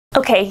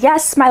Okay,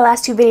 yes, my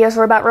last two videos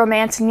were about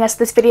romance, and yes,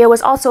 this video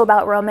was also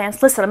about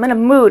romance. Listen, I'm in a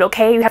mood,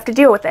 okay? You have to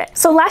deal with it.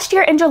 So last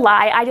year in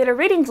July, I did a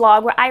reading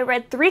vlog where I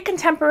read 3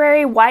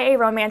 contemporary YA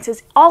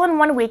romances all in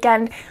one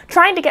weekend,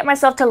 trying to get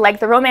myself to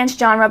like the romance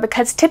genre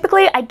because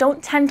typically I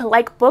don't tend to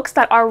like books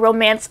that are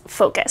romance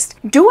focused.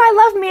 Do I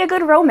love me a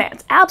good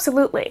romance?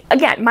 Absolutely.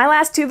 Again, my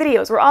last 2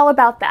 videos were all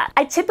about that.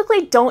 I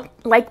typically don't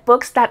like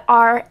books that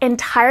are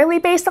entirely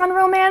based on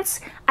romance.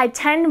 I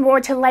tend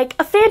more to like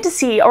a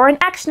fantasy or an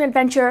action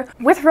adventure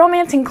with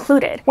romance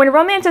included. When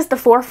romance is the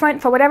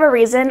forefront, for whatever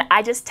reason,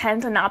 I just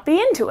tend to not be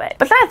into it.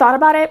 But then I thought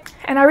about it,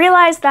 and I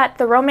realized that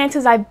the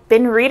romances I've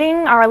been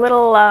reading are a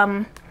little,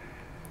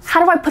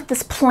 how do I put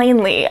this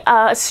plainly?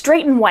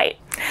 Straight and white.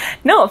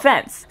 No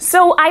offense.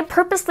 So I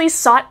purposely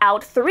sought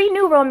out 3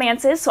 new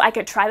romances so I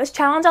could try this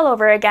challenge all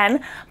over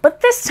again,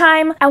 but this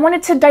time I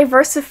wanted to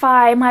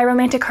diversify my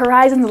romantic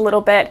horizons a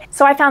little bit.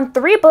 So I found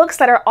 3 books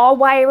that are all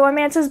YA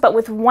romances but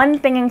with one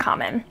thing in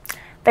common.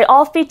 They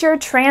all feature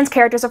trans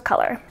characters of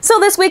color. So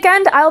this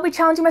weekend, I will be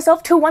challenging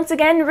myself to once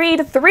again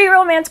read 3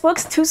 romance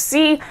books to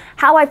see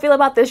how I feel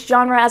about this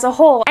genre as a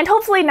whole. And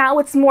hopefully now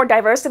with some more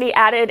diversity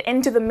added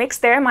into the mix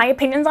there, my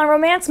opinions on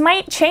romance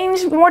might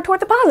change more toward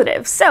the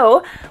positive.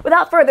 So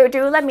without further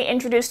ado, let me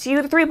introduce to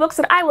you the 3 books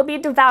that I will be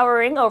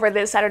devouring over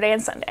this Saturday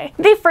and Sunday.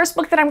 The first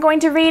book that I'm going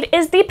to read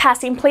is The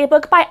Passing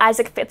Playbook by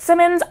Isaac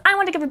Fitzsimmons. I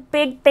want to give a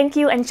big thank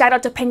you and shout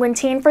out to Penguin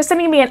Teen for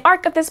sending me an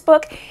ARC of this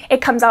book.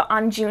 It comes out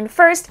on June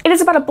 1st. It is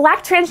about a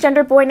black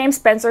transgender boy named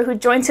Spencer who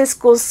joins his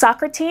school's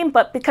soccer team,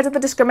 but because of the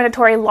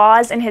discriminatory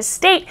laws in his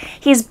state,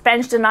 he's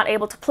benched and not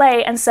able to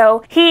play, and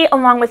so he,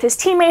 along with his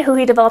teammate who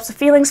he develops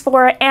feelings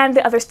for, and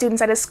the other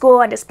students at his school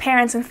and his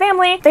parents and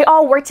family, they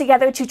all work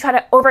together to try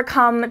to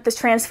overcome the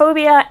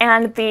transphobia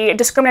and the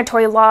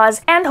discriminatory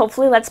laws, and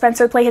hopefully let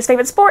Spencer play his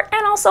favorite sport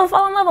and also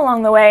fall in love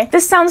along the way.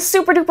 This sounds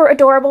super duper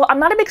adorable. I'm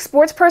not a big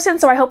sports person,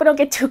 so I hope I don't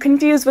get too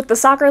confused with the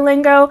soccer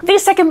lingo. The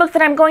second book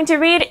that I'm going to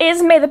read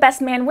is May the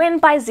Best Man Win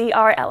by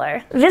Z.R.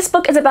 Ellor. This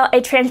book is about a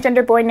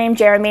transgender boy named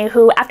Jeremy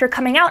who, after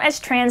coming out as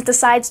trans,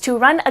 decides to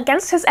run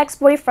against his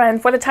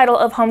ex-boyfriend for the title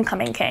of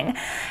Homecoming King.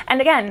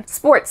 And again,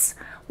 sports.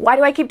 Why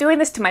do I keep doing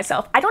this to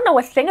myself? I don't know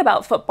a thing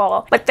about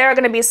football, but there are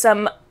going to be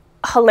some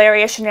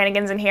hilarious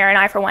shenanigans in here, and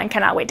I, for one,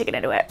 cannot wait to get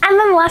into it. And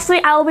then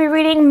lastly, I will be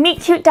reading Meet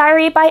Cute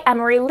Diary by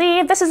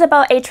Emery. This is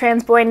about a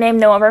trans boy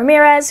named Noah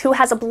Ramirez who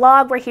has a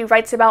blog where he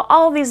writes about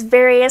all of these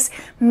various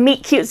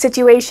meet cute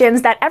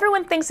situations that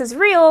everyone thinks is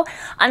real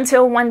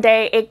until one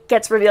day it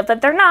gets revealed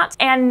that they're not,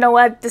 and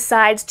Noah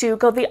decides to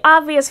go the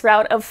obvious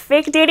route of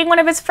fake dating one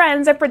of his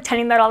friends and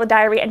pretending that all the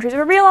diary entries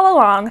were real all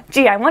along.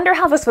 Gee, I wonder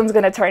how this one's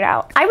gonna turn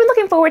out. I've been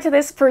looking forward to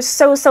this for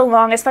so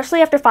long,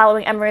 especially after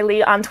following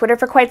Emery on Twitter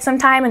for quite some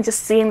time and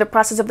just seeing the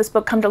process of this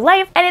book come to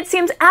life, and it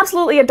seems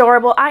absolutely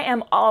adorable. I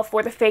am all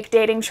for the fake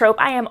dating trope.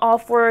 I am all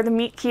for the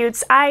meet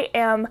cutes. I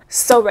am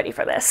so ready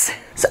for this.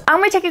 So I'm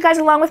gonna take you guys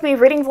along with me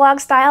reading vlog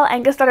style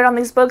and get started on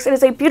these books. It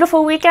is a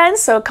beautiful weekend,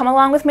 so come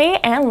along with me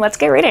and let's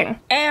get reading.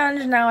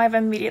 And now I've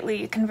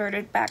immediately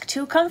converted back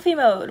to comfy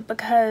mode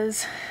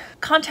because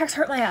contacts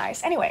hurt my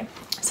eyes. Anyway,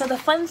 so the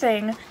fun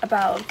thing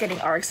about getting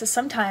ARCs is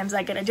sometimes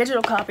I get a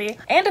digital copy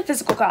and a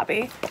physical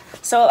copy.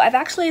 So I've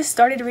actually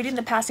started reading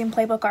The Passing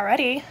Playbook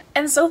already.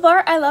 And so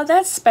far, I love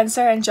that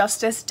Spencer and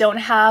Justice don't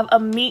have a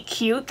meet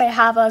cute. They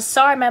have a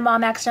sorry my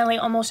mom accidentally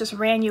almost just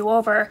ran you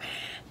over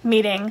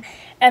meeting.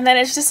 And then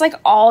it's just like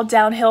all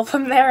downhill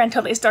from there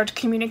until they start to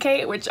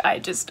communicate, which I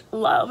just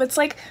love. It's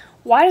like,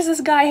 why does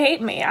this guy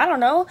hate me? I don't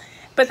know.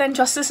 But then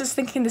Justice is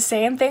thinking the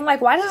same thing,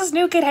 like, why does this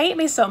new kid hate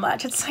me so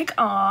much? It's like,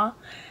 aw,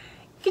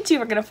 you two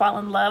are gonna fall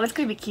in love, it's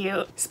gonna be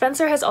cute.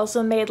 Spencer has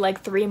also made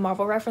like 3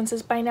 Marvel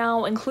references by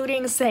now,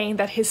 including saying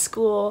that his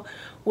school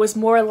was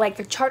more like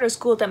the charter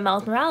school that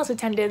Miles Morales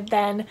attended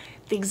than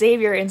the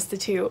Xavier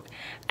Institute.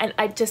 And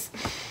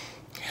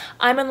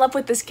I'm in love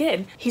with this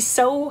kid. He's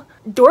so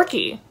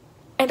dorky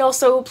and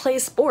also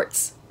plays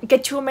sports.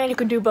 Get you a man who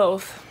can do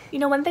both. You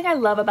know, one thing I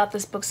love about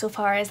this book so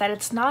far is that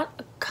it's not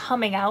a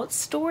coming out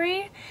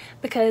story,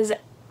 because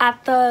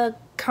at the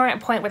current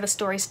point where the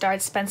story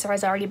starts, Spencer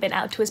has already been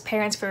out to his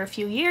parents for a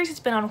few years. He's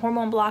been on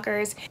hormone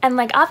blockers, and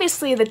like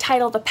obviously the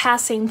title, The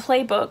Passing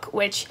Playbook,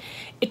 which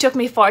it took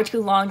me far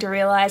too long to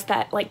realize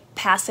that like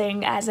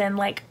passing as in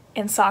like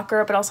in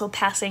soccer, but also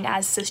passing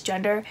as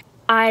cisgender.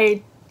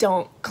 I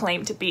don't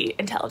claim to be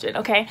intelligent,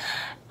 okay?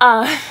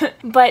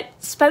 But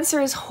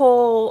Spencer's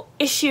whole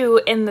issue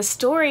in the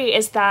story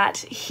is that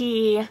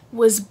he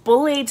was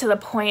bullied to the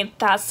point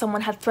that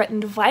someone had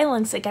threatened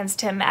violence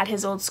against him at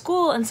his old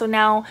school, and so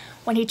now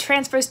when he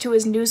transfers to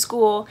his new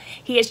school,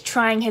 he is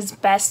trying his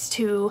best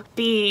to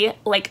be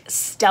like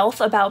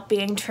stealth about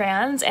being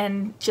trans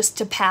and just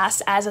to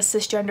pass as a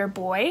cisgender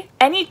boy.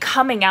 Any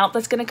coming out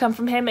that's gonna come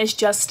from him is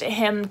just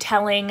him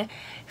telling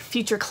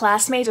future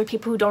classmates or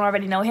people who don't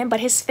already know him, but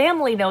his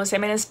family knows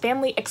him and his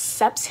family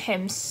accepts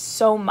him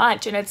so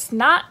much. And it's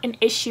not an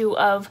issue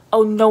of,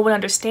 oh, no one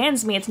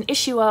understands me. It's an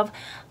issue of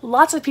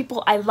lots of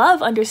people I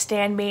love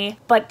understand me,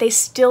 but they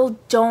still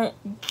don't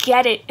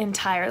get it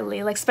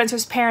entirely. Like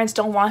Spencer's parents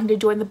don't want him to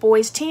join the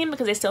boys team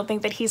because they still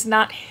think that he's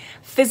not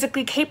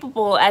physically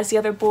capable as the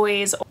other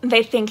boys.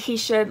 They think he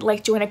should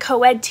like join a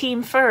co-ed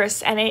team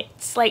first, and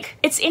it's like,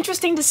 it's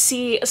interesting to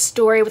see a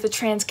story with a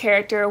trans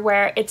character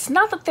where it's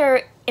not that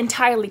they're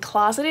entirely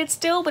closeted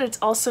still, but it's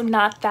also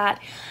not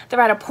that they're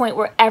at a point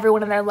where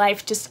everyone in their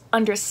life just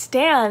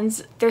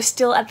understands. They're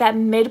still at that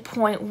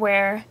midpoint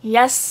where,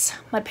 yes,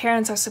 my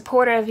parents are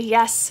supportive,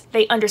 yes,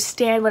 they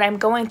understand what I'm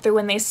going through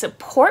and they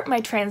support my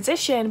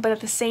transition, but at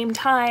the same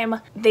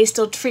time, they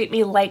still treat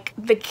me like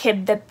the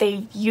kid that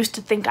they used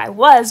to think I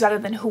was rather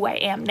than who I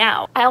am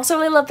now. I also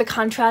really love the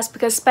contrast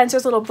because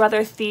Spencer's little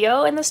brother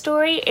Theo in the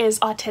story is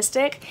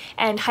autistic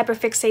and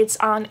hyperfixates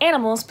on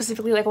animals,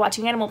 specifically like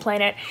watching Animal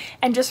Planet,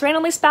 and just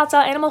randomly spouts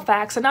out animal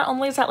facts. And not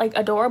only is that like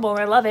adorable and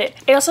I love it,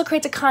 it also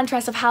creates a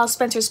contrast of how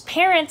Spencer's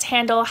parents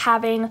handle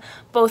having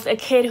both a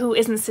kid who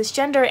isn't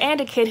cisgender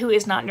and a kid who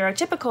is not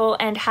neurotypical,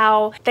 and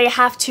how they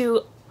have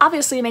to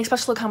obviously make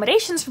special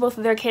accommodations for both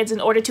of their kids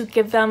in order to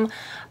give them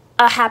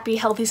a happy,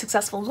 healthy,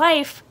 successful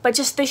life. But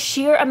just the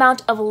sheer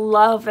amount of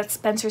love that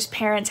Spencer's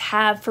parents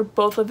have for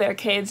both of their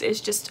kids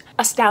is just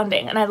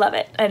astounding, and I love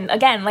it. And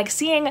again, like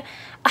seeing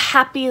a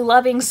happy,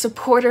 loving,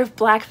 supportive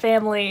Black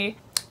family,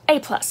 A+,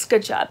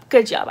 good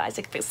job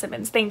Isaac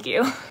Fitzsimmons, thank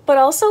you. But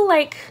also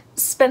like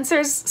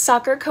Spencer's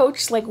soccer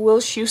coach like Will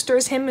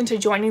Schuster's him into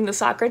joining the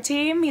soccer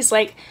team. He's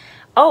like,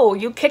 oh,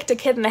 you kicked a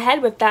kid in the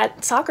head with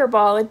that soccer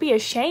ball, it'd be a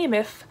shame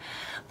if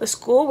the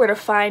school were to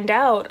find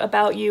out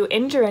about you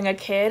injuring a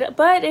kid,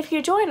 but if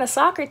you join a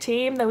soccer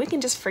team, then we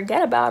can just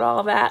forget about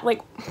all that.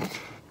 Like,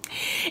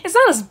 it's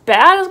not as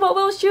bad as what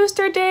Will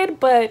Schuster did,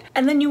 but...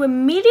 And then you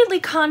immediately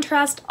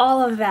contrast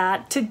all of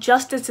that to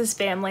Justice's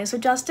family. So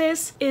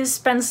Justice is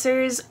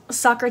Spencer's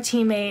soccer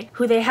teammate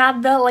who they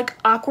had the like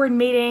awkward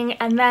meeting,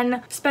 and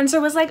then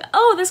Spencer was like,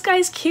 oh, this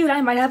guy's cute,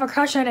 I might have a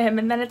crush on him,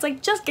 and then it's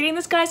like, just kidding,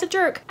 this guy's a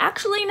jerk.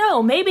 Actually,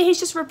 no, maybe he's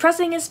just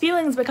repressing his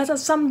feelings because of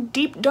some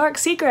deep dark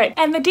secret,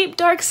 and the deep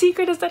dark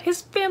secret is that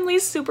his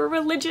family's super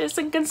religious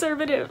and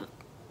conservative.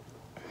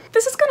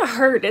 This is gonna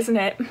hurt, isn't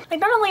it? Like,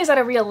 not only is that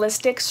a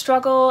realistic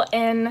struggle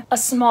in a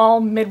small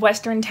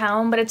Midwestern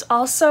town, but it's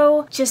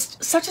also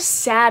just such a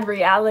sad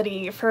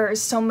reality for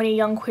so many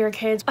young queer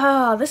kids.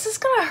 Oh, this is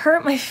gonna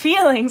hurt my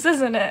feelings,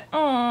 isn't it?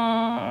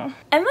 Aww.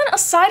 And then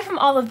aside from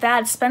all of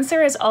that,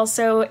 Spencer is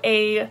also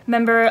a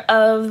member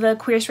of the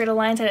Queer Straight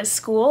Alliance at his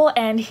school,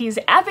 and he's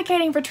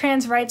advocating for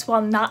trans rights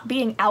while not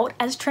being out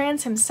as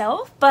trans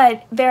himself.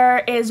 But there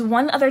is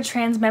one other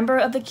trans member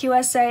of the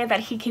QSA that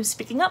he keeps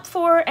speaking up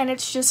for, and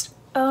it's just,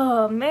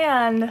 oh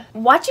man.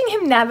 Watching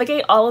him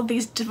navigate all of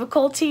these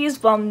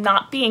difficulties while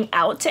not being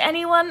out to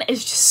anyone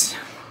is just...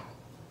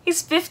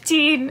 He's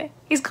 15.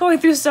 He's going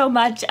through so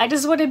much. I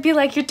just want to be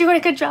like, you're doing a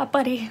good job,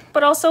 buddy.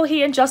 But also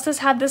he and Justice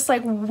had this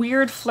like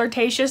weird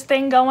flirtatious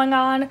thing going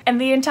on, and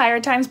the entire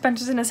time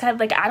Spencer's in his head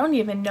like, I don't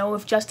even know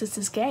if Justice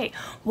is gay.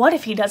 What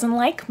if he doesn't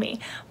like me?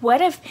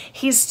 What if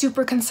he's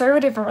super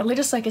conservative and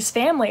religious like his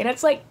family? And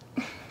it's like,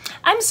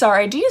 I'm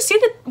sorry, do you see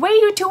the way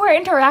you two are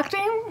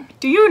interacting?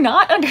 Do you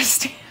not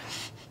understand?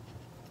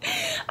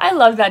 I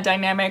love that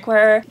dynamic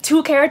where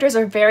two characters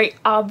are very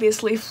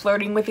obviously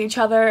flirting with each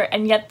other,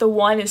 and yet the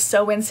one is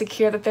so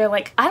insecure that they're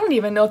like, I don't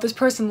even know if this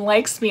person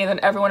likes me, and then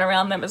everyone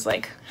around them is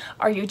like,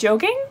 are you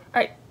joking?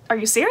 Are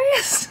you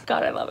serious?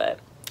 God, I love it.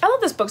 I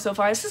love this book so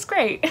far, this is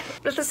great.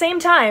 But at the same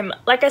time,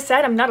 like I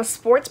said, I'm not a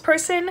sports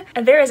person,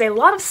 and there is a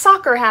lot of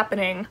soccer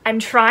happening. I'm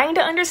trying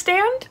to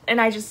understand, and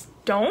I just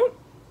don't.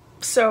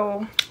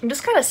 So I'm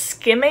just kind of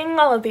skimming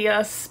all of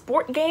the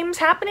sport games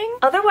happening.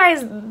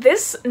 Otherwise,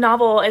 this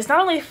novel is not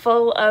only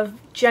full of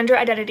gender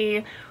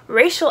identity,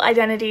 racial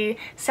identity,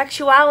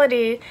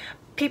 sexuality,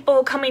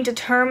 people coming to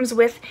terms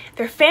with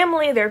their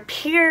family, their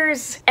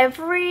peers,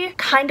 every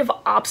kind of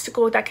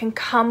obstacle that can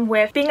come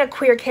with being a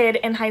queer kid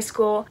in high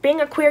school,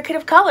 being a queer kid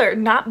of color,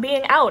 not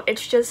being out.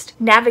 It's just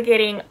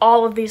navigating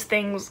all of these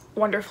things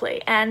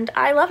wonderfully, and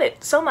I love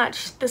it so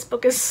much. This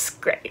book is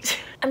great.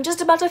 I'm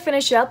just about to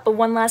finish up, but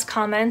one last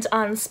comment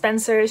on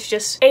Spencer's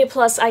just A+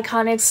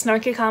 iconic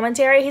snarky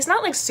commentary. He's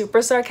not like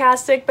super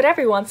sarcastic, but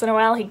every once in a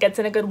while he gets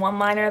in a good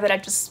one-liner that I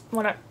just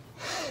wanna...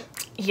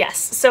 Yes,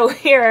 so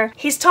here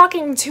he's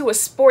talking to a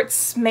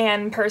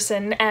sportsman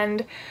person,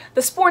 and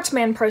the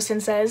sportsman person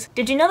says,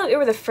 did you know that we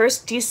were the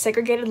first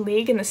desegregated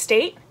league in the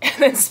state? And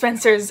then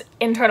Spencer's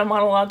internal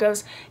monologue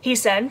goes, he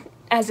said,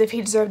 as if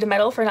he deserved a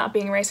medal for not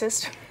being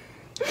racist.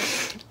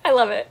 I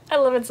love it. I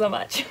love it so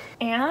much.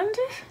 And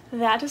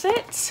that is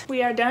it.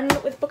 We are done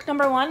with book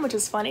number 1, which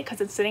is funny because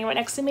it's sitting right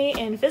next to me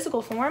in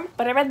physical form,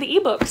 but I read the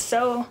ebook,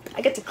 so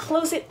I get to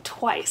close it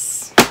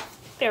twice.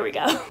 There we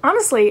go.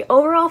 Honestly,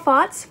 overall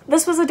thoughts,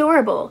 this was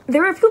adorable.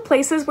 There were a few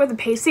places where the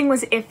pacing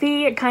was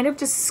iffy. It kind of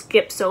just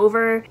skips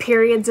over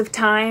periods of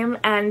time,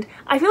 and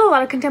I feel a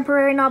lot of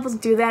contemporary novels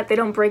do that. They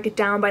don't break it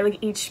down by like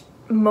each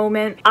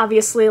moment.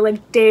 Obviously,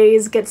 like,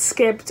 days get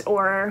skipped,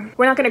 or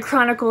we're not going to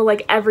chronicle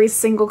like every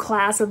single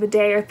class of the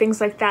day or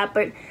things like that,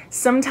 but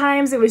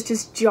sometimes it was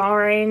just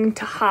jarring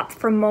to hop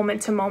from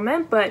moment to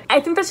moment. But I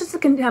think that's just a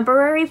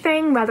contemporary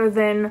thing rather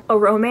than a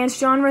romance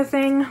genre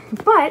thing.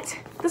 But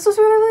this was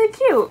really, really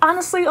cute.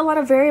 Honestly, a lot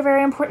of very,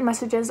 very important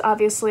messages,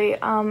 obviously.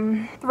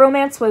 The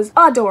romance was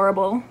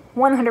adorable.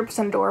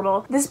 100%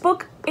 adorable. This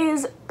book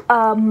is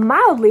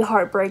mildly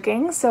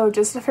heartbreaking, so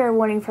just a fair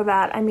warning for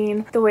that. I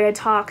mean, the way it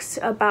talks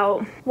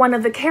about one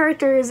of the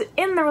characters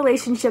in the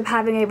relationship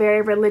having a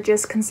very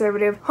religious,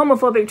 conservative,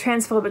 homophobic,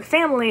 transphobic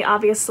family,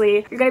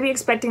 obviously, you're gonna be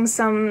expecting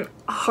some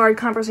hard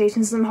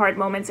conversations, some hard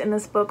moments in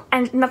this book,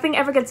 and nothing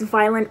ever gets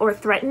violent or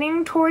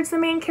threatening towards the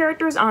main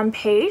characters on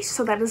page,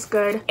 so that is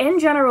good. In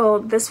general,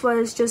 this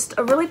was just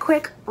a really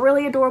quick,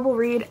 really adorable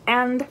read,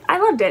 and I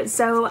loved it.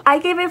 So I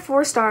gave it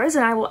 4 stars,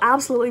 and I will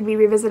absolutely be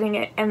revisiting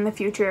it in the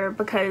future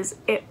because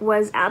it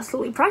was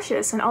absolutely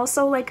precious and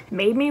also like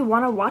made me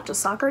want to watch a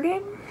soccer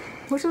game,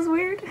 which is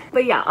weird.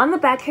 But yeah, on the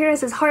back here it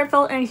says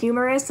heartfelt and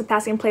humorous. The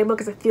Passing Playbook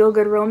is a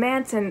feel-good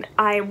romance, and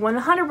I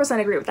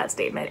 100% agree with that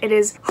statement. It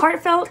is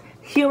heartfelt,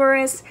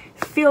 humorous,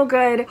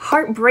 feel-good,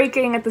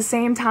 heartbreaking at the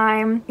same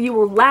time. You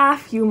will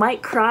laugh, you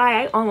might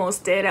cry. I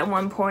almost did at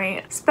one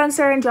point.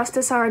 Spencer and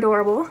Justice are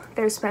adorable.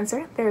 There's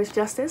Spencer, there's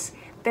Justice.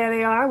 There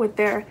they are with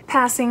their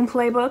Passing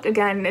Playbook.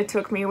 Again, it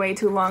took me way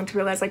too long to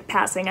realize like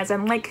passing as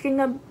in like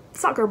kicking a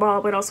soccer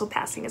ball, but also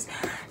passing is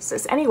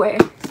this. Anyway,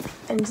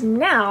 and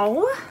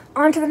now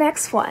on to the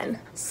next one.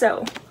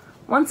 So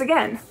once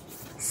again,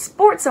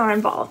 sports are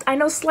involved. I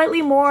know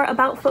slightly more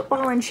about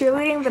football and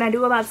cheerleading than I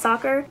do about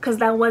soccer because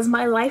that was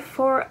my life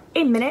for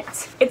a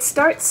minute. It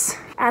starts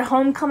at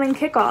homecoming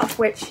kickoff,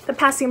 which the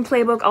Passing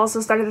Playbook also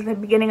started at the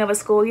beginning of a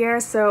school year,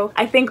 so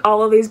I think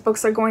all of these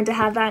books are going to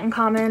have that in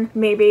common.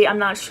 Maybe, I'm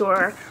not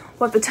sure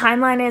what the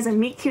timeline is in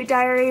Meet Cute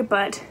Diary,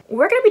 but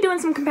we're going to be doing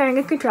some comparing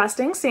and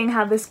contrasting, seeing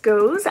how this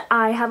goes.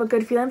 I have a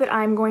good feeling that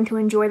I'm going to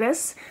enjoy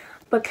this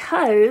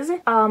because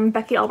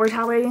Becky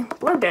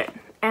Albertalli loved it,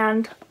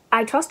 and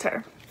I trust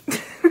her.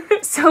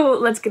 So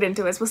let's get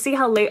into this. We'll see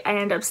how late I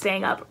end up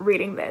staying up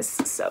reading this.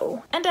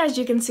 So, and as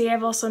you can see,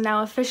 I've also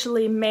now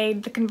officially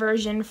made the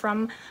conversion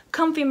from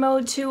comfy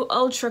mode to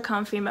ultra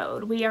comfy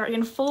mode. We are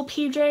in full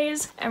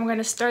PJs, and we're going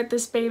to start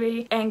this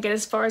baby and get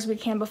as far as we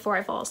can before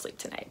I fall asleep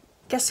tonight.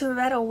 Guess who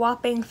read a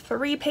whopping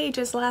 3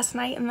 pages last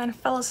night and then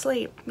fell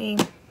asleep? Me.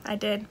 I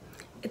did.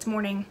 It's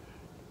morning.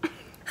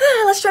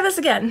 Let's try this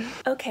again.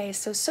 Okay,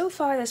 so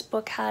far this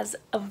book has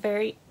a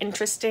very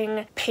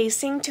interesting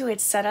pacing to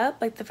its setup.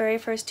 Like the very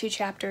first 2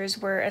 chapters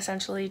were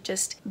essentially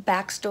just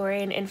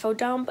backstory and info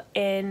dump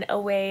in a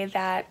way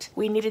that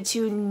we needed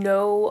to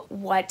know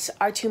what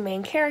our 2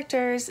 main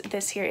characters,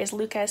 this here is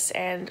Lucas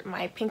and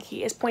my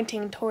pinky is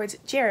pointing towards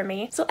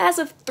Jeremy. So as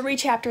of 3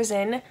 chapters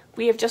in,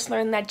 we have just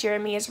learned that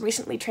Jeremy has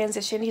recently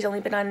transitioned. He's only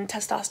been on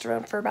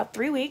testosterone for about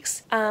 3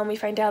 weeks. We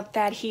find out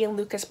that he and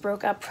Lucas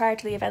broke up prior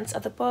to the events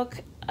of the book,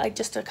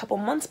 just a couple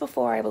months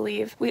before, I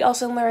believe. We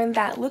also learned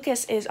that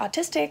Lucas is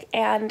autistic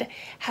and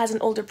has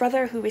an older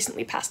brother who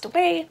recently passed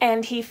away,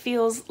 and he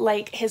feels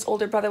like his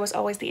older brother was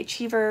always the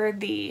achiever,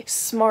 the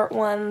smart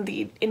one,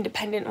 the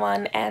independent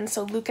one, and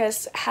so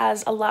Lucas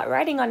has a lot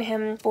riding on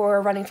him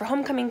for running for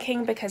Homecoming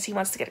King because he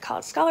wants to get a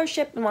college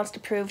scholarship and wants to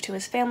prove to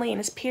his family and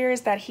his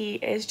peers that he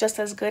is just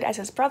as good as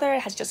his brother,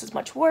 has just as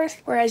much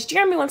worth, whereas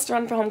Jeremy wants to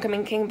run for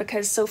Homecoming King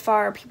because so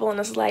far people in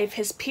his life,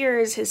 his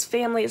peers, his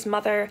family, his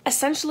mother,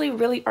 essentially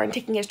really aren't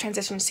taking his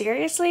transition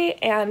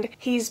seriously, and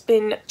he's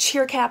been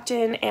cheer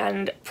captain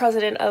and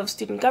president of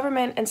student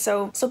government, and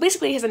so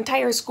basically his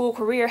entire school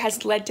career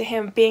has led to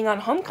him being on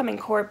homecoming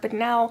court, but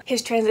now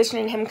his transition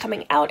and him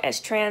coming out as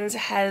trans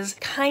has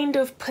kind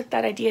of put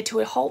that idea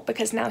to a halt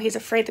because now he's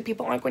afraid that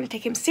people aren't going to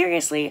take him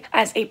seriously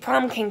as a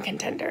prom king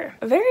contender.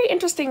 A very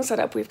interesting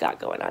setup we've got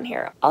going on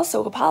here.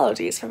 Also,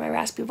 apologies for my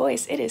raspy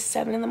voice. It is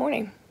 7 in the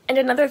morning. And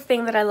another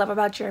thing that I love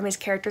about Jeremy's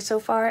character so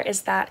far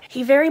is that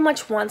he very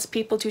much wants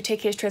people to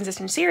take his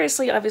transition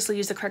seriously, obviously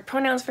use the correct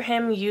pronouns for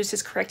him, use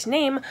his correct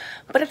name,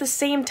 but at the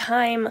same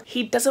time,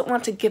 he doesn't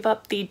want to give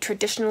up the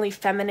traditionally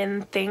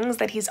feminine things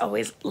that he's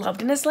always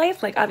loved in his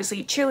life, like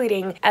obviously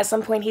cheerleading. At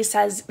some point he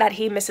says that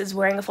he misses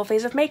wearing a full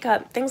face of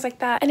makeup, things like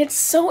that. And it's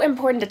so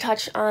important to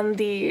touch on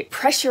the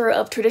pressure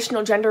of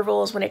traditional gender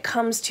roles when it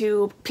comes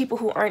to people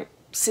who aren't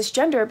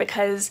cisgender,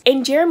 because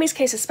in Jeremy's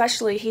case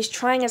especially, he's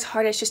trying as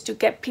hard as just to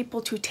get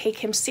people to take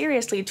him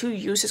seriously, to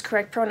use his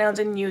correct pronouns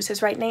and use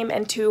his right name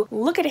and to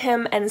look at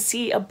him and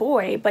see a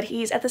boy, but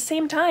he's at the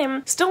same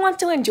time still wants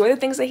to enjoy the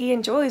things that he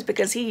enjoys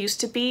because he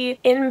used to be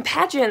in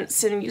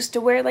pageants and used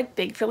to wear like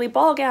big frilly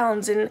ball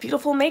gowns and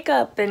beautiful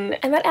makeup, and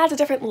that adds a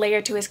different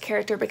layer to his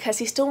character because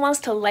he still wants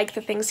to like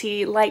the things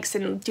he likes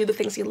and do the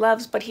things he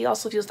loves, but he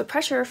also feels the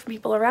pressure from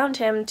people around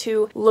him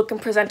to look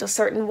and present a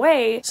certain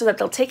way so that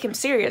they'll take him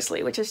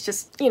seriously, which is just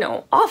is, you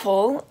know,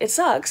 awful. It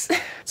sucks.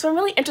 So I'm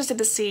really interested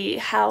to see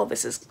how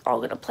this is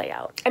all gonna play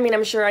out. I mean,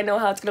 I'm sure I know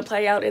how it's gonna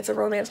play out. It's a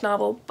romance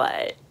novel,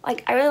 but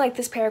like, I really like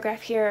this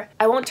paragraph here.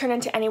 I won't turn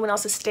into anyone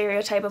else's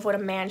stereotype of what a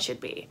man should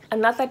be.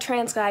 I'm not that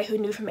trans guy who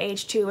knew from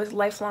age 2 his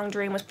lifelong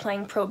dream was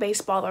playing pro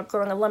baseball or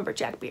growing a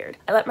lumberjack beard.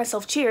 I let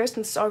myself cheer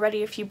since there's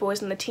already a few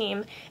boys in the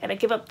team, and I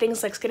give up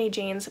things like skinny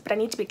jeans, but I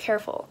need to be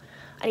careful.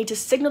 I need to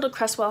signal to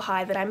Cresswell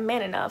High that I'm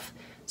man enough,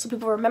 so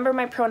people remember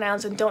my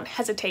pronouns and don't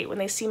hesitate when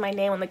they see my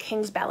name on the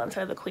King's ballot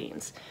instead of the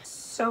Queen's.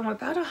 So I'm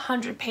about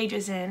 100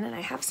 pages in and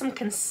I have some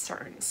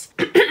concerns.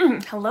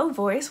 Hello,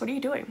 voice, what are you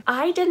doing?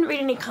 I didn't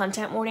read any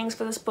content warnings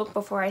for this book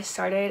before I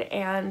started,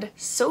 and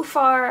so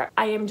far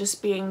I am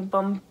just being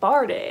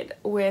bombarded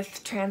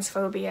with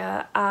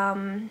transphobia.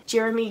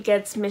 Jeremy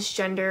gets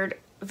misgendered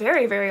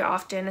very, very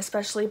often,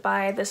 especially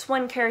by this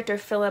one character,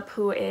 Philip,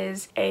 who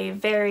is a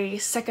very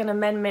Second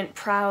Amendment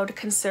proud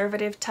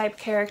conservative type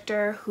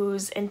character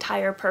whose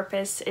entire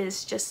purpose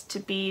is just to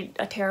be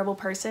a terrible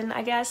person,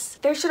 I guess.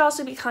 There should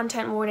also be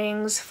content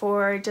warnings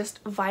for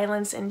just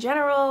violence in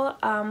general.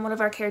 One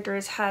of our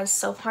characters has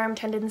self-harm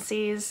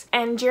tendencies,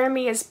 and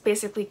Jeremy is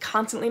basically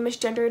constantly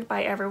misgendered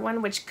by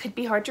everyone, which could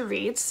be hard to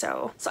read,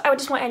 so I would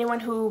just want anyone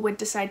who would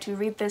decide to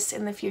read this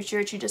in the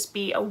future to just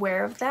be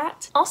aware of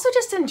that. Also,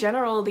 just in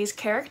general, these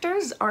characters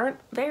aren't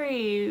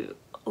very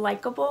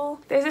likable.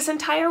 There's this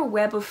entire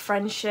web of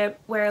friendship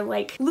where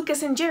like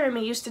Lucas and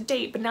Jeremy used to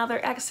date but now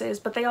they're exes,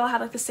 but they all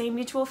have like the same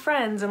mutual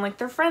friends, and like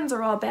their friends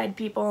are all bad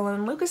people,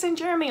 and Lucas and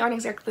Jeremy aren't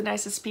exactly the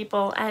nicest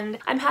people, and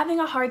I'm having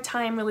a hard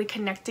time really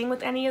connecting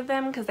with any of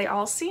them because they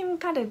all seem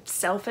kind of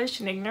selfish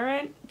and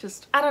ignorant.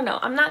 Just, I don't know,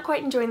 I'm not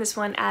quite enjoying this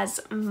one as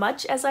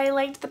much as I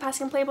liked the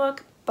Passing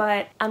Playbook,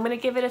 but I'm gonna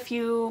give it a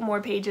few more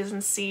pages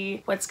and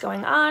see what's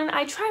going on.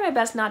 I try my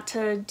best not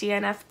to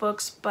DNF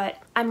books, but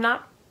I'm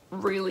not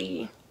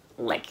really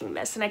liking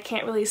this, and I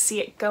can't really see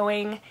it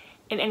going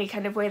in any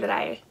kind of way that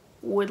I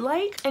would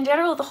like. In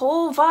general, the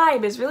whole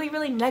vibe is really,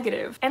 really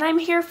negative, and I'm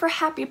here for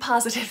happy,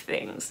 positive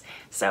things.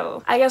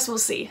 So I guess we'll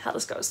see how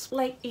this goes.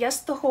 Like,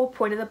 yes, the whole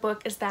point of the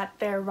book is that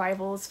they're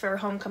rivals for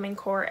homecoming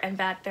court and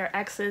that they're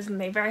exes and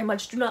they very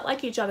much do not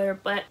like each other,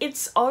 but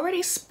it's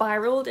already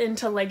spiraled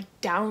into like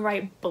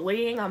downright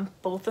bullying on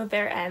both of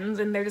their ends,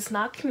 and they're just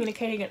not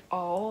communicating at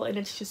all, and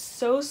it's just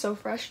so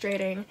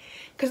frustrating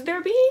because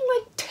they're being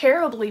like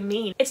terribly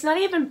mean. It's not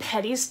even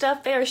petty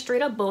stuff, they are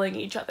straight up bullying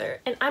each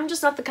other, and I'm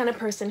just not the kind of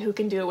person who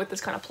can deal with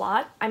this kind of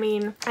plot. I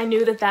mean, I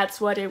knew that that's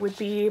what it would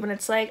be when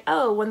it's like,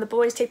 oh, when the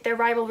boys take their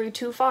rivalry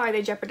too far,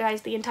 they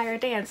jeopardize the entire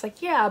dance.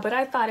 Like, yeah, but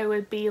I thought it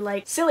would be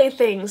like silly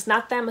things,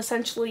 not them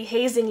essentially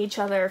hazing each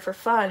other for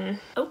fun.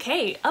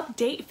 Okay,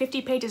 update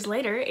 50 pages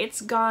later,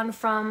 it's gone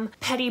from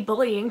petty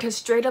bullying to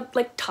straight up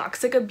like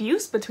toxic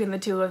abuse between the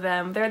two of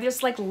them. They're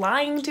just like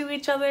lying to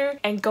each other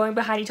and going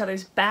behind each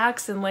other's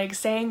backs and like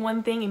saying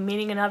one thing and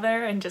meaning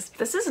another, and just,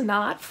 this is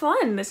not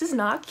fun. This is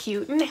not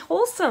cute and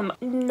wholesome.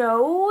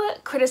 No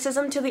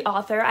criticism to the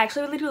author. I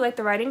actually really do like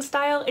the writing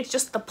style. It's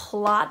just the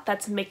plot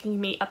that's making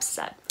me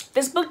upset.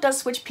 This book does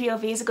switch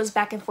POVs. It goes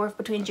back and forth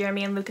between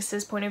Jeremy and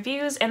Lucas's point of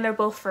views, and they're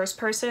both first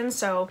person,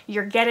 so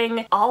you're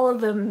getting all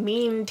of the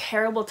mean,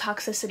 terrible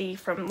toxicity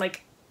from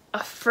like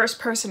a first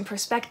person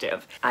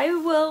perspective. I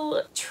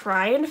will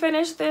try and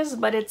finish this,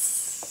 but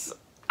it's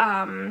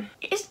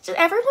just,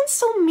 everyone's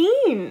so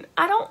mean.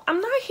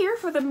 I'm not here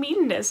for the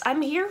meanness.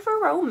 I'm here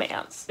for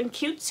romance and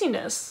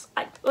cutesiness.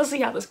 Let's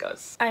see how this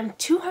goes. I'm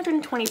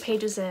 220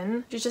 pages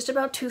in, which is just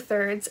about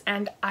 2/3,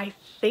 and I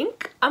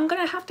think I'm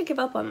gonna have to give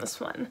up on this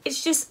one.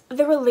 It's just,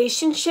 the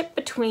relationship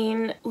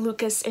between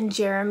Lucas and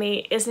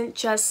Jeremy isn't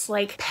just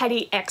like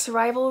petty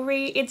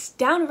ex-rivalry, it's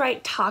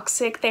downright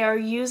toxic. They're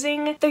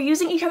using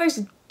each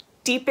other's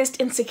deepest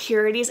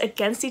insecurities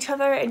against each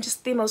other in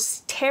just the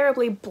most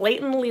terribly,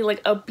 blatantly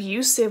like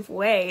abusive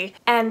way,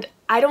 and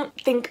I don't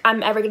think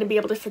I'm ever going to be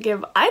able to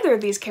forgive either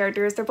of these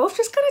characters. They're both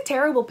just kind of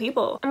terrible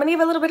people. I'm gonna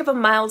give a little bit of a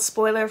mild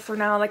spoiler for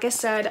now. Like I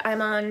said,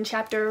 I'm on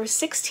chapter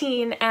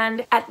 16,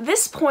 and at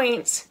this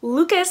point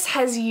Lucas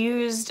has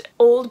used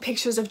old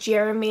pictures of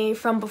Jeremy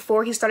from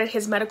before he started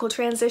his medical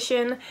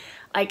transition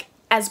like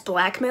as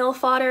blackmail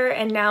fodder,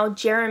 and now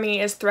Jeremy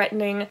is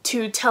threatening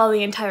to tell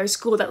the entire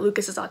school that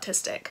Lucas is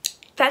autistic.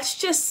 That's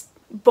just,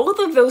 both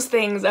of those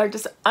things are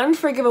just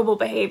unforgivable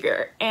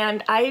behavior,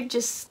 and I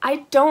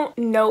don't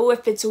know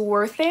if it's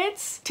worth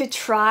it to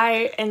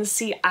try and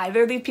see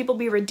either of these people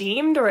be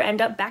redeemed or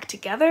end up back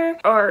together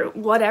or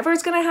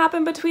whatever's gonna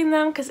happen between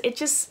them, because it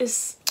just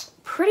is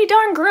pretty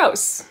darn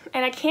gross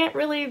and I can't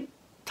really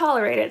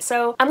tolerate it.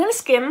 So I'm gonna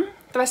skim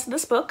the rest of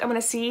this book. I'm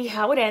gonna see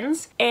how it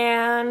ends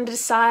and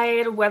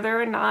decide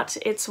whether or not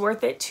it's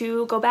worth it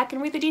to go back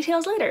and read the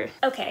details later.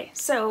 Okay,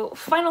 so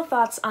final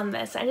thoughts on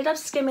this. I ended up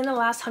skimming the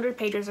last 100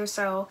 pages or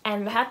so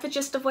and had the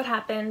gist of what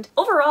happened.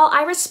 Overall,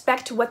 I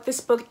respect what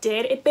this book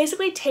did. It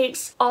basically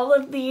takes all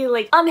of the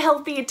like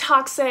unhealthy,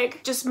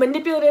 toxic, just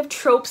manipulative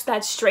tropes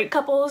that straight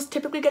couples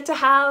typically get to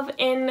have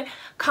in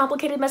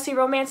complicated, messy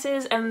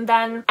romances, and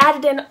then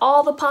added in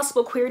all the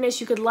possible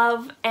queerness you could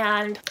love,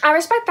 and I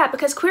respect that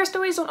because queer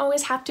stories don't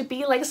always have to be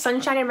be like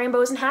sunshine and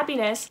rainbows and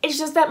happiness. It's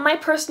just that my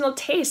personal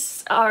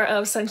tastes are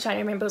of sunshine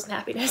and rainbows and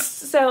happiness.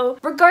 So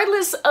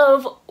regardless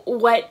of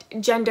what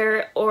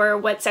gender or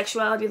what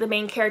sexuality the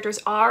main characters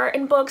are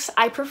in books,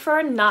 I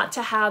prefer not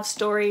to have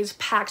stories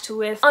packed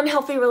with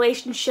unhealthy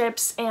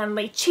relationships and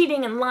like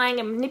cheating and lying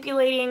and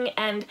manipulating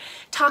and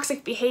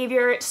toxic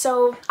behavior.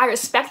 So I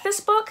respect this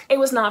book. It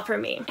was not for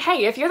me.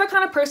 Hey, if you're the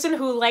kind of person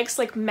who likes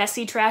like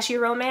messy, trashy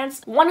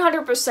romance,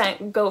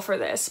 100% go for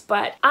this.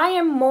 But I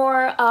am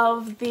more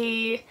of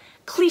the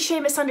cliche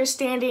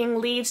misunderstanding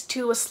leads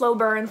to a slow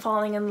burn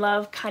falling in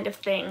love kind of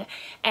thing,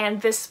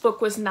 and this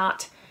book was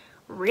not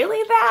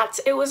really that.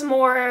 It was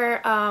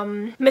more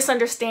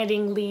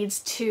misunderstanding leads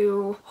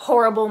to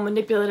horrible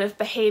manipulative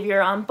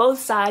behavior on both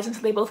sides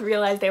until they both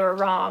realized they were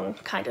wrong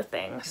kind of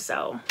thing.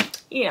 So,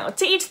 you know,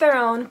 to each their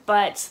own,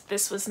 but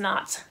this was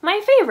not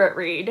my favorite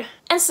read.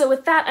 And so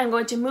with that, I'm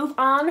going to move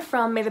on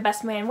from May the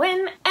Best Man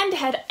Win and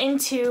head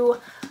into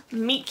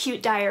Meet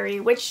Cute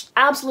Diary, which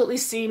absolutely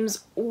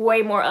seems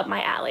way more up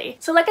my alley.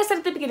 So like I said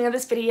at the beginning of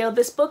this video,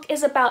 this book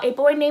is about a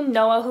boy named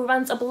Noah who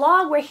runs a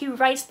blog where he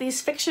writes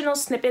these fictional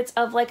snippets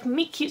of like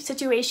meet cute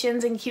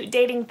situations and cute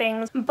dating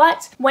things.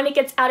 But when it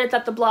gets outed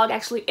that the blog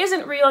actually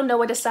isn't real,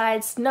 Noah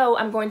decides, no,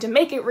 I'm going to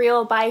make it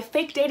real by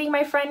fake dating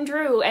my friend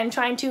Drew and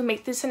trying to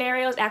make these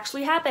scenarios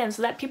actually happen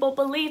so that people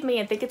believe me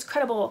and think it's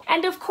credible.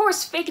 And of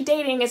course, fake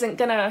dating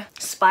isn't gonna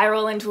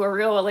spiral into a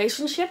real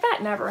relationship. That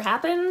never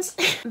happens.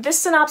 This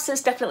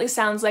synopsis definitely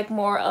sounds like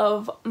more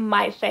of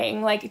my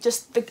thing, like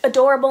just the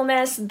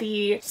adorableness,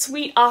 the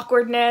sweet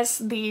awkwardness,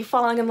 the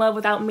falling in love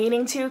without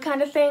meaning to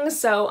kind of thing.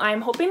 So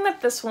I'm hoping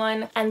that this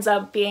one ends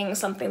up being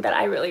something that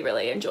I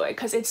really enjoy,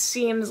 because it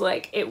seems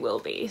like it will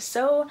be.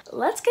 So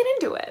let's get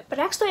into it. But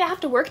actually I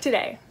have to work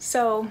today,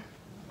 so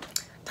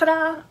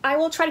ta-da! I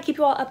will try to keep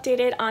you all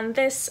updated on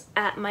this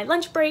at my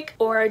lunch break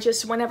or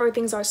just whenever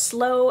things are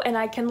slow and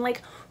I can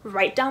like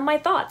write down my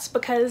thoughts,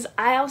 because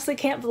I obviously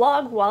can't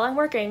vlog while I'm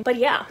working. But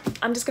yeah,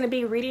 I'm just gonna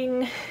be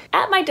reading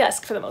at my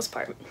desk for the most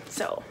part.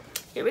 So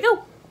here we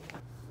go.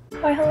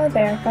 Why hello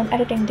there, from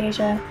Editing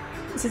Deja.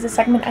 This is a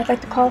segment I'd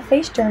like to call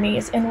Face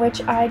Journeys, in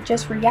which I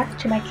just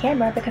react to my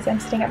camera because I'm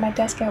sitting at my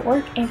desk at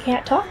work and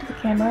can't talk to the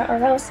camera, or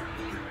else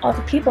all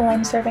the people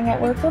I'm serving at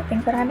work will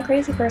think that I'm a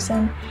crazy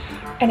person.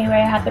 Anyway,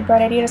 I had the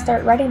bright idea to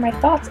start writing my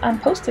thoughts on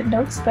post-it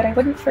notes so that I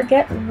wouldn't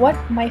forget what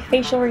my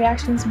facial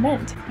reactions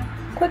meant.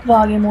 Quick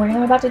volume warning,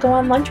 I'm about to go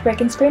on lunch break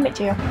and scream at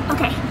you.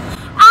 Okay.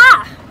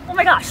 Ah! Oh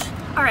my gosh.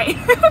 Alright.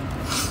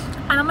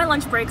 I'm on my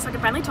lunch break so I can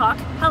finally talk.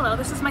 Hello,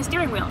 this is my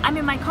steering wheel. I'm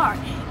in my car.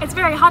 It's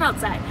very hot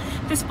outside.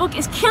 This book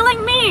is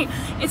killing me!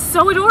 It's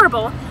so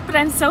adorable, but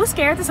I'm so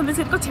scared that something's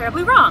gonna go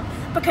terribly wrong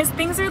because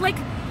things are like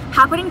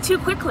happening too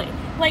quickly.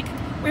 Like,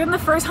 we're in the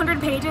first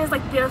 100 pages,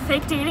 like the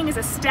fake dating is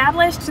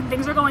established and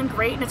things are going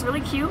great and it's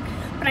really cute,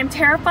 but I'm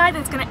terrified that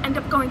it's gonna end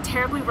up going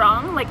terribly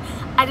wrong. Like,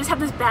 I just have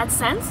this bad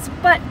sense,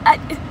 but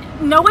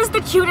Noah's the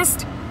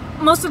cutest,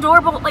 most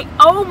adorable, like,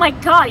 oh my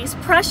god, he's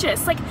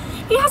precious. Like,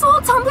 he has a whole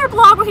Tumblr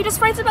blog where he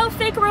just writes about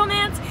fake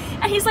romance,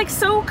 and he's like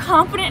so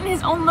confident in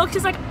his own looks.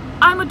 He's like,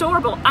 I'm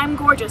adorable, I'm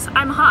gorgeous,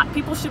 I'm hot,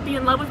 people should be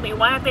in love with me,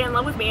 why aren't they in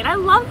love with me? And I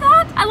love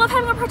that. I love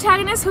having a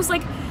protagonist who's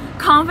like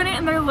confident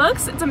in their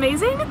looks. It's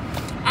amazing.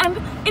 And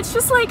it's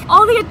just like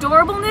all the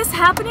adorableness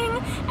happening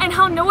and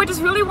how Noah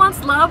just really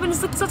wants love and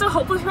is like such a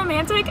hopeless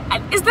romantic.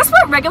 Is this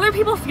what regular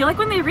people feel like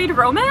when they read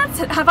romance?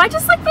 Have I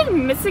just like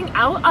been missing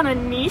out on a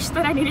niche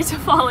that I needed to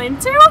fall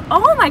into?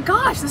 Oh my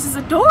gosh, this is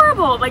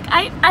adorable. Like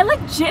I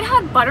legit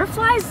had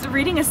butterflies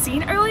reading a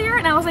scene earlier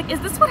and I was like,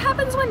 is this what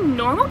happens when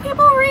normal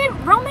people read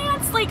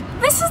romance? Like,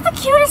 this is the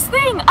cutest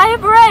thing I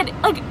have read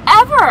like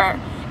ever.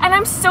 And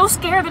I'm so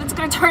scared that it's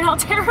gonna turn out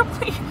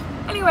terribly.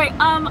 Anyway,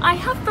 I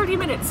have 30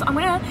 minutes, so I'm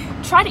gonna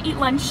try to eat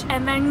lunch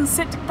and then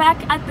sit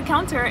back at the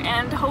counter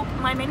and hope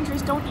my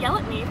managers don't yell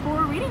at me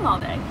for reading all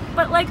day.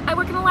 But like, I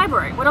work in a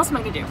library. What else am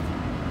I gonna do?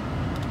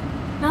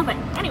 Nothing.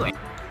 Anyway.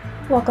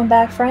 Welcome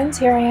back, friends.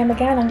 Here I am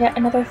again on yet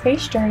another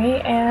face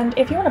journey, and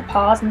if you want to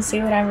pause and see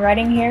what I'm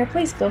writing here,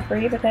 please feel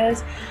free,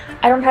 because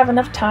I don't have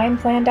enough time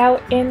planned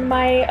out in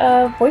my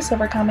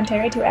voiceover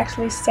commentary to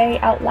actually say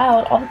out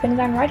loud all the things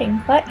I'm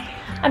writing. But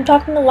I'm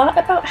talking a lot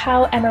about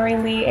how Emery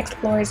Lee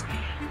explores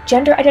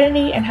gender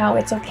identity and how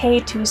it's okay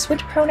to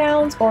switch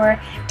pronouns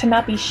or to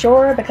not be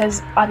sure,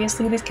 because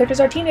obviously these characters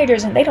are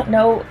teenagers and they don't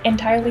know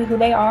entirely who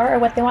they are or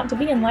what they want to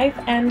be in life,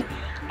 and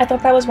I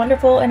thought that was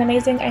wonderful and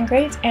amazing and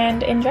great.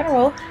 And in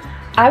general,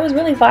 I was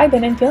really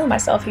vibing and feeling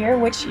myself here,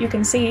 which you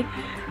can see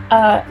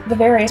the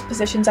various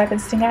positions I've been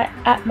sitting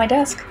at my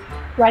desk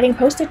writing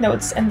post-it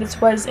notes, and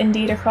this was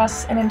indeed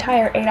across an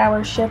entire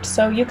 8-hour shift,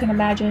 so you can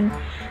imagine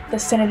the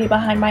sanity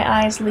behind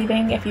my eyes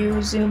leaving if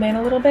you zoom in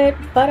a little bit.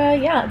 But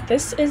yeah,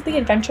 this is the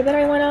adventure that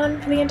I went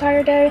on for the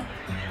entire day.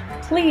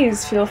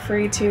 Please feel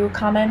free to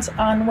comment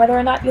on whether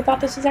or not you thought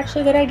this was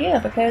actually a good idea,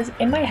 because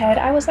in my head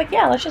I was like,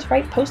 yeah, let's just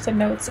write post-it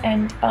notes,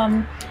 and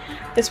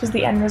this was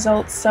the end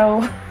result,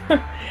 so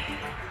oh,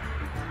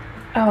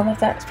 I love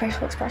that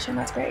facial expression,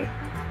 that's great.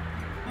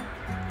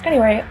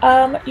 Anyway,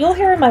 you'll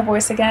hear my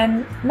voice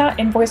again, not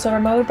in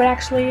voiceover mode, but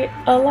actually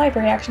a live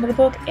reaction to the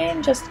book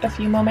in just a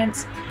few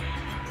moments.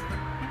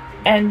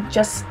 And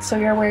just so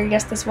you're aware,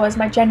 yes, this was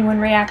my genuine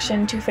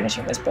reaction to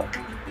finishing this book.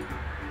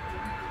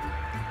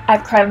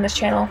 I've cried on this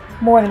channel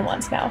more than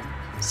once now,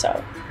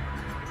 so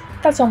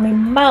that's only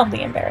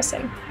mildly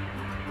embarrassing.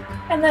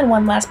 And then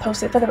one last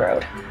post-it for the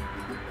road.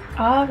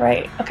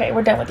 Alright, okay,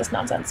 we're done with this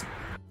nonsense.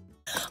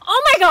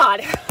 Oh my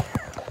god!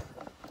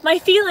 My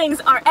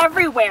feelings are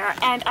everywhere,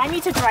 and I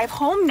need to drive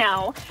home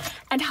now.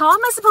 And how am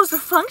I supposed to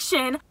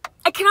function?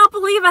 I cannot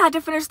believe I had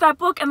to finish that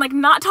book and like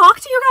not talk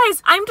to you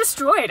guys. I'm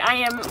destroyed. I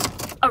am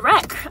a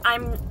wreck.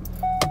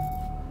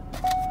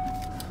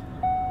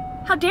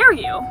 How dare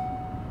you?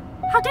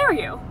 How dare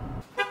you?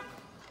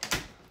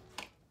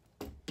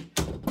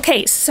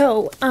 Okay,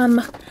 so,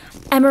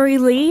 Emery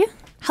Lee?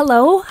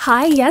 Hello?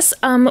 Hi? Yes?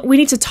 We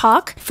need to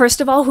talk.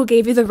 First of all, who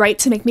gave you the right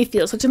to make me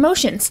feel such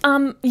emotions?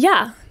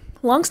 Yeah.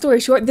 Long story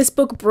short, this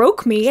book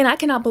broke me, and I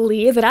cannot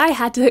believe that I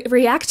had to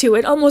react to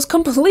it almost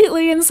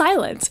completely in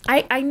silence.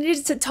 I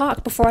needed to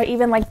talk before I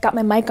even, like, got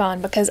my mic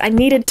on, because I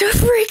needed to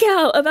freak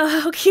out about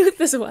how cute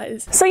this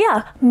was. So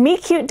yeah,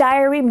 Meet Cute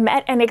Diary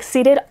met and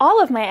exceeded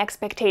all of my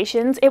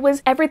expectations. It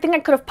was everything I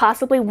could have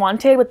possibly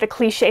wanted with the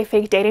cliche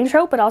fake dating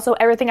trope, but also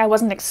everything I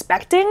wasn't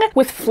expecting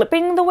with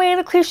flipping the way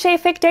the cliche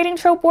fake dating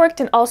trope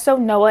worked, and also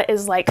Noah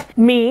is like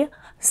me,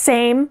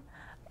 same.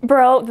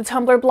 Bro, the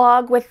Tumblr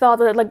blog with all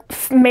the, like,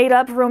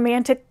 made-up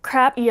romantic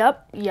crap.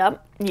 Yep.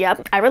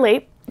 I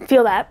relate.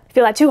 Feel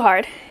that too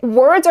hard.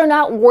 Words are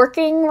not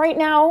working right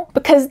now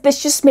because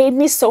this just made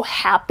me so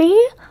happy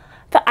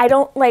that I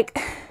don't, like...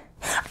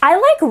 I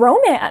like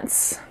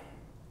romance.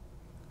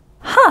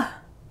 Huh.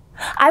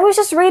 I was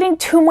just reading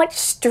too much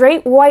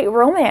straight white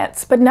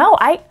romance, but no,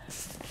 I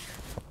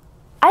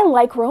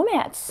like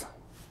romance.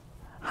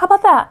 How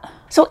about that?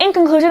 So in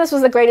conclusion, this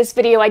was the greatest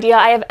video idea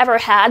I have ever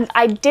had.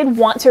 I did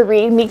want to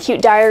read Meet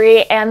Cute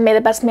Diary and May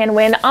the Best Man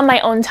Win on my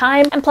own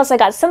time, and plus I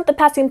got sent the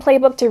Passing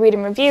Playbook to read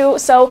and review,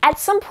 so at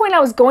some point I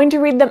was going to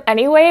read them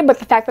anyway, but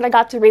the fact that I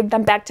got to read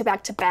them back to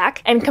back to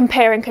back and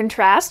compare and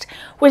contrast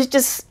was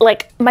just,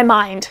 like, my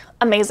mind.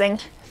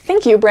 Amazing.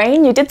 Thank you,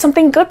 brain. You did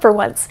something good for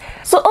once.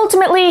 So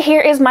ultimately,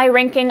 here is my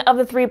ranking of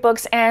the 3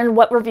 books and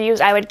what reviews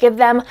I would give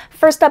them.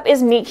 First up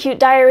is Meet Cute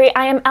Diary.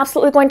 I am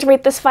absolutely going to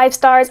rate this 5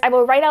 stars. I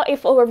will write out a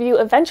full review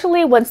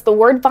eventually once the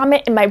word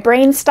vomit in my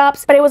brain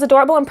stops, but it was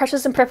adorable and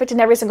precious and perfect in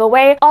every single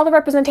way. All the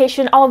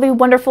representation, all the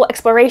wonderful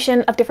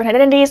exploration of different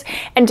identities,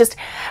 and just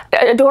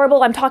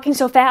adorable. I'm talking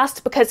so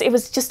fast because it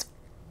was just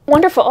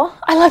wonderful.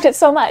 I loved it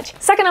so much.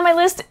 Second on my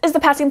list is the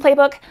Passing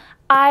Playbook.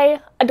 I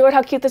adored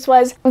how cute this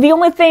was. The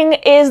only thing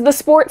is the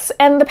sports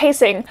and the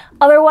pacing.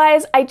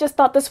 Otherwise, I just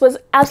thought this was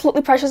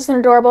absolutely precious and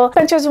adorable.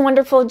 Spencer's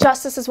wonderful,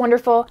 Justice is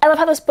wonderful. I love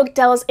how this book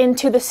delves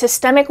into the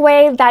systemic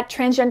way that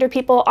transgender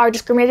people are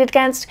discriminated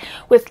against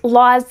with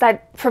laws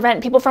that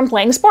prevent people from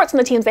playing sports on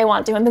the teams they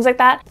want to and things like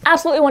that.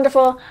 Absolutely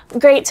wonderful,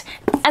 great.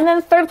 And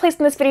then third place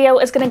in this video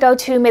is gonna go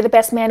to May the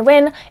Best Man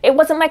Win. It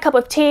wasn't my cup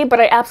of tea,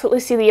 but I absolutely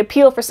see the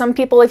appeal for some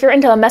people. If you're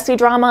into a messy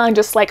drama and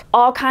just like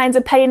all kinds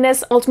of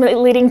pettiness ultimately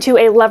leading to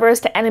a lovers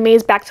to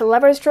enemies back to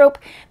lovers trope,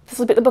 this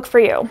will be the book for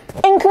you.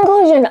 In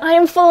conclusion, I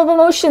am full of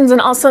emotions, and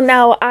also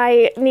now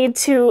I need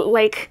to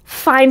like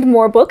find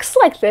more books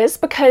like this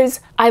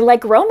because I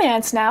like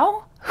romance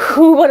now.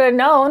 Who would have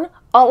known?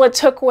 All it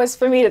took was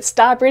for me to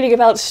stop reading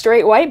about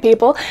straight white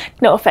people.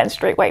 No offense,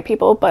 straight white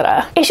people,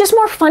 but it's just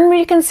more fun when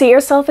you can see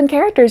yourself in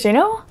characters, you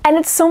know? And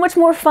it's so much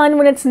more fun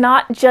when it's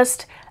not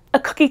just a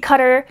cookie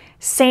cutter,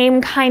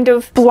 same kind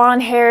of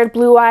blonde-haired,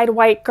 blue-eyed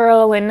white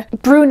girl and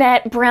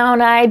brunette,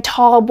 brown-eyed,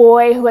 tall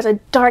boy who has a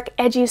dark,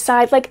 edgy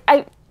side. Like,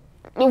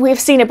 we've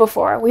seen it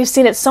before. We've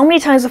seen it so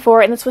many times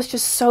before, and this was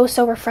just so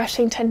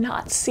refreshing to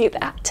not see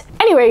that.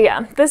 Anyway,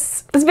 yeah,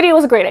 this video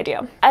was a great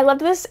idea. I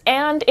loved this,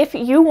 and if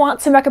you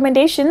want some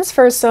recommendations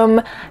for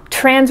some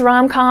trans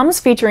rom-coms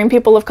featuring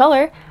people of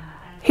color,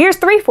 here's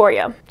 3 for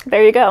you.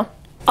 There you go.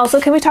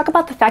 Also, can we talk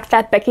about the fact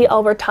that Becky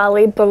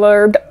Albertalli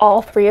blurbed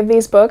all 3 of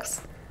these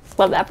books?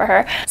 Love that for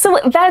her. So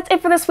that's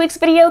it for this week's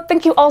video.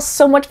 Thank you all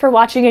so much for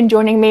watching and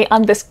joining me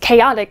on this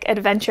chaotic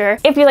adventure.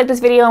 If you like this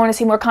video and want to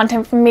see more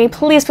content from me,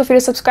 please feel free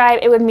to subscribe.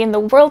 It would mean the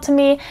world to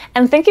me.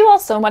 And thank you all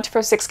so much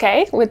for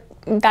 6K.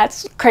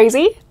 That's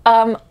crazy.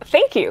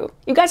 Thank you.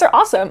 You guys are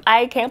awesome.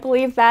 I can't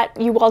believe that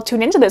you all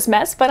tune into this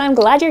mess, but I'm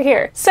glad you're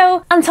here.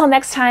 So until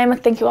next time,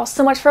 thank you all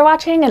so much for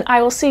watching, and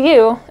I will see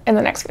you in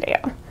the next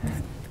video.